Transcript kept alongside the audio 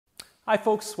Hi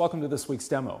folks, welcome to this week's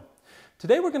demo.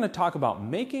 Today we're going to talk about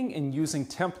making and using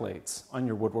templates on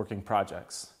your woodworking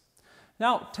projects.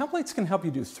 Now, templates can help you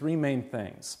do three main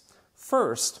things.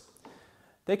 First,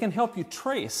 they can help you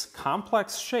trace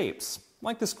complex shapes,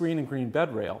 like this green and green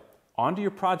bed rail, onto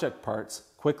your project parts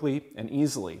quickly and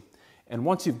easily. And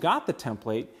once you've got the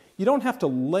template, you don't have to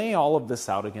lay all of this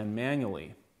out again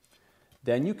manually.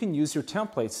 Then you can use your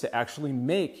templates to actually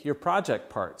make your project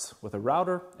parts with a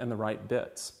router and the right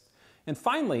bits. And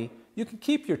finally, you can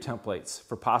keep your templates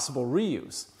for possible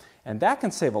reuse, and that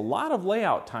can save a lot of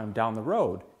layout time down the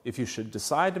road if you should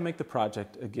decide to make the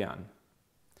project again.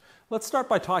 Let's start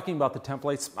by talking about the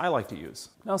templates I like to use.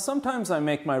 Now, sometimes I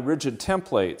make my rigid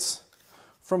templates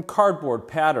from cardboard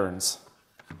patterns,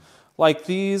 like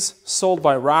these sold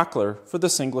by Rockler for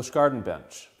this English garden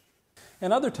bench.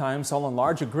 And other times I'll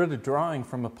enlarge a gridded drawing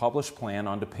from a published plan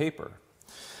onto paper.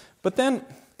 But then,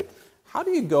 how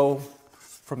do you go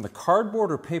from the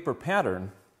cardboard or paper pattern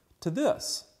to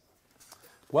this?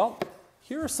 Well,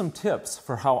 here are some tips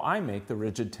for how I make the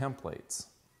rigid templates.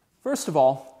 First of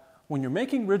all, when you're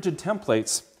making rigid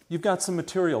templates, you've got some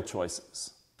material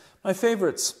choices. My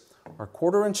favorites are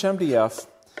 1/4" MDF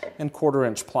and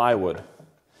 1/4" plywood.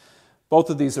 Both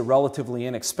of these are relatively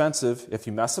inexpensive if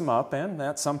you mess them up, and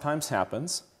that sometimes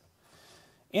happens.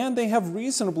 And they have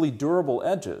reasonably durable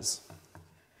edges.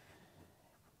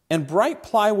 And bright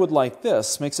plywood like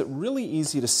this makes it really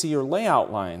easy to see your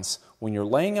layout lines when you're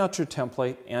laying out your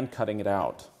template and cutting it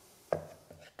out.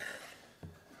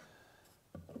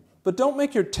 But don't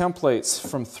make your templates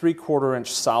from 3/4"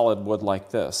 solid wood like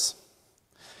this.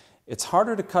 It's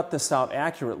harder to cut this out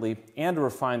accurately and to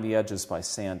refine the edges by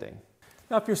sanding.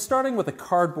 Now, if you're starting with a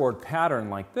cardboard pattern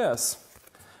like this,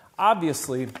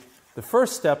 obviously the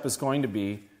first step is going to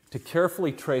be to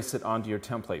carefully trace it onto your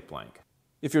template blank.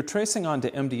 If you're tracing onto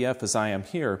MDF as I am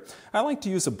here, I like to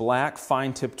use a black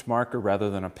fine-tipped marker rather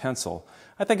than a pencil.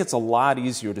 I think it's a lot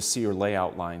easier to see your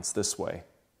layout lines this way.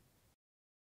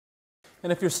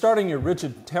 And if you're starting your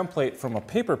rigid template from a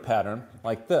paper pattern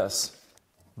like this,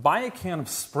 buy a can of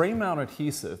spray-mount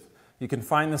adhesive. You can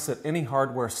find this at any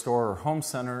hardware store or home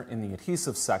center in the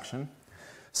adhesive section.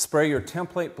 Spray your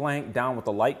template blank down with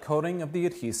a light coating of the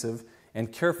adhesive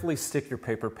and carefully stick your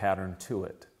paper pattern to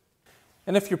it.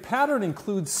 And if your pattern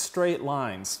includes straight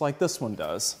lines, like this one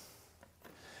does,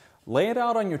 lay it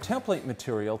out on your template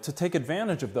material to take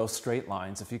advantage of those straight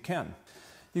lines if you can.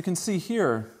 You can see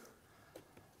here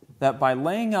that by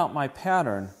laying out my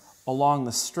pattern along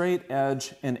the straight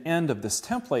edge and end of this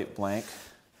template blank,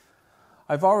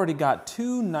 I've already got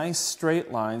two nice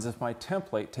straight lines of my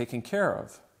template taken care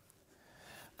of.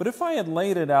 But if I had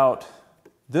laid it out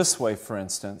this way, for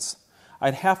instance,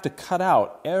 I'd have to cut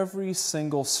out every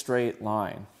single straight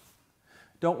line.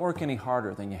 Don't work any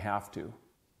harder than you have to.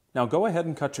 Now go ahead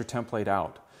and cut your template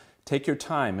out. Take your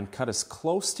time and cut as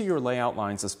close to your layout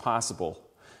lines as possible.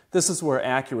 This is where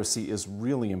accuracy is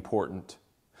really important.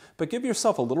 But give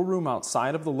yourself a little room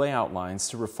outside of the layout lines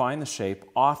to refine the shape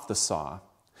off the saw.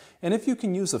 And if you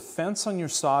can use a fence on your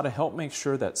saw to help make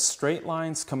sure that straight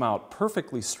lines come out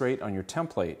perfectly straight on your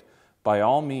template, by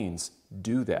all means,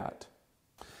 do that.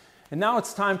 And now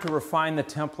it's time to refine the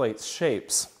template's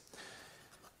shapes.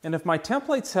 And if my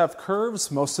templates have curves,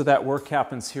 most of that work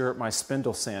happens here at my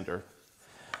spindle sander.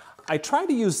 I try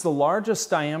to use the largest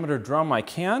diameter drum I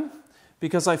can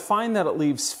because I find that it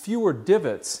leaves fewer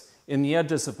divots in the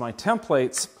edges of my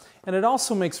templates, and it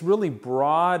also makes really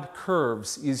broad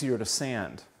curves easier to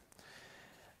sand.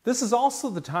 This is also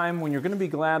the time when you're going to be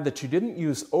glad that you didn't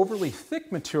use overly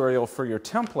thick material for your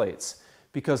templates,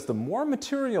 because the more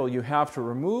material you have to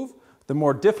remove, the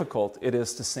more difficult it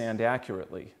is to sand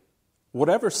accurately.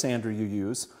 Whatever sander you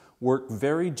use, work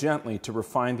very gently to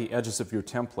refine the edges of your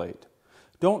template.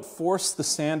 Don't force the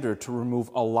sander to remove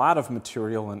a lot of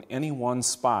material in any one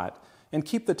spot, and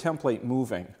keep the template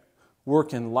moving.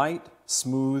 Work in light,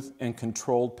 smooth, and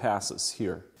controlled passes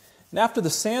here. And after the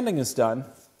sanding is done,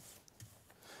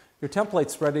 your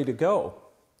template's ready to go.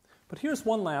 But here's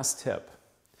one last tip.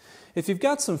 If you've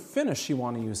got some finish you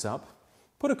want to use up,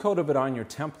 put a coat of it on your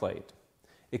template.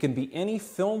 It can be any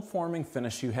film-forming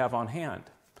finish you have on hand.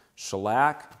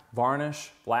 Shellac,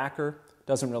 varnish, lacquer,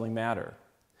 doesn't really matter.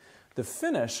 The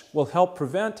finish will help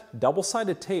prevent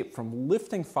double-sided tape from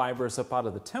lifting fibers up out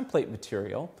of the template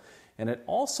material, and it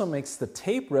also makes the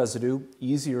tape residue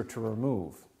easier to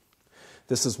remove.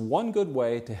 This is one good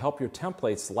way to help your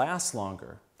templates last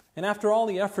longer. And after all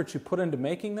the effort you put into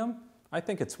making them, I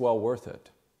think it's well worth it.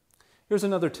 Here's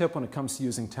another tip when it comes to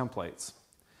using templates.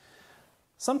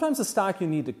 Sometimes the stock you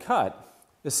need to cut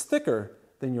is thicker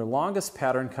than your longest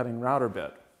pattern cutting router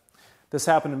bit. This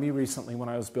happened to me recently when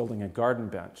I was building a garden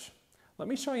bench. Let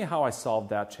me show you how I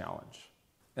solved that challenge.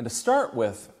 And to start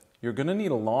with, you're going to need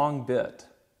a long bit.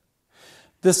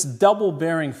 This double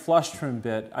bearing flush trim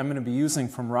bit I'm going to be using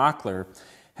from Rockler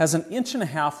has an 1.5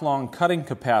 inch long cutting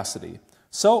capacity.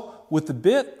 So with the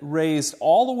bit raised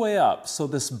all the way up, so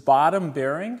this bottom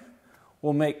bearing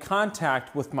will make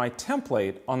contact with my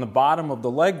template on the bottom of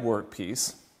the leg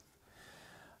workpiece,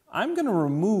 I'm going to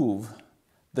remove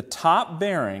the top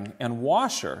bearing and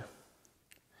washer,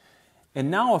 and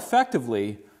now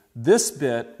effectively this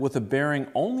bit with a bearing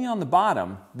only on the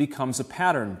bottom becomes a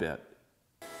pattern bit.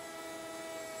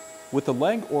 With the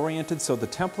leg oriented so the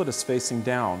template is facing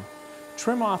down,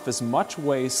 trim off as much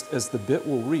waste as the bit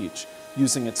will reach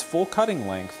using its full cutting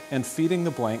length and feeding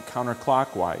the blank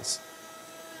counterclockwise.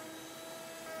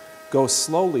 Go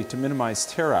slowly to minimize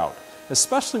tear out,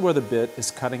 especially where the bit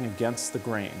is cutting against the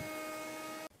grain.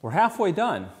 We're halfway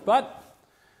done, but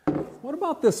what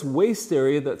about this waste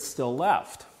area that's still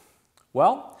left?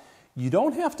 Well, you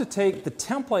don't have to take the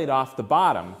template off the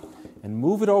bottom and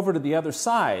move it over to the other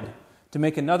side to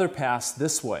make another pass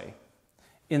this way.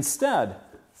 Instead,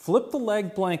 flip the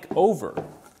leg blank over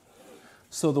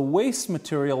so the waste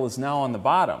material is now on the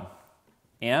bottom,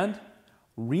 and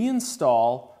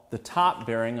reinstall the top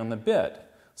bearing on the bit,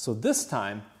 so this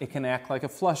time it can act like a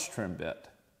flush trim bit.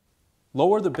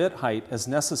 Lower the bit height as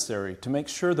necessary to make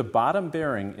sure the bottom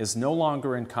bearing is no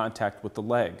longer in contact with the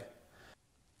leg.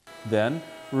 Then,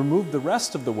 remove the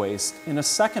rest of the waste in a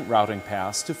second routing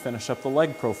pass to finish up the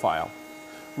leg profile.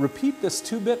 Repeat this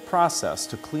 2-bit process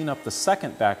to clean up the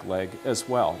second back leg as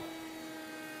well.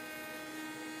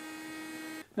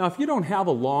 Now, if you don't have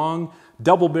a long,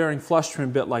 double bearing flush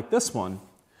trim bit like this one,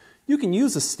 you can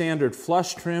use a standard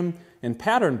flush trim and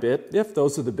pattern bit if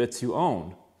those are the bits you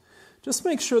own. Just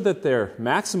make sure that their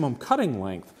maximum cutting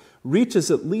length reaches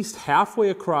at least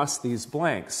halfway across these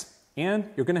blanks, and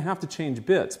you're going to have to change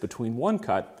bits between one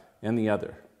cut and the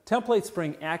other. Templates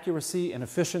bring accuracy and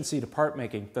efficiency to part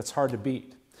making that's hard to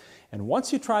beat. And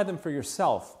once you try them for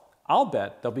yourself, I'll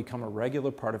bet they'll become a regular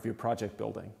part of your project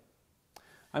building.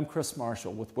 I'm Chris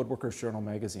Marshall with Woodworker's Journal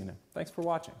magazine, and thanks for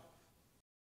watching.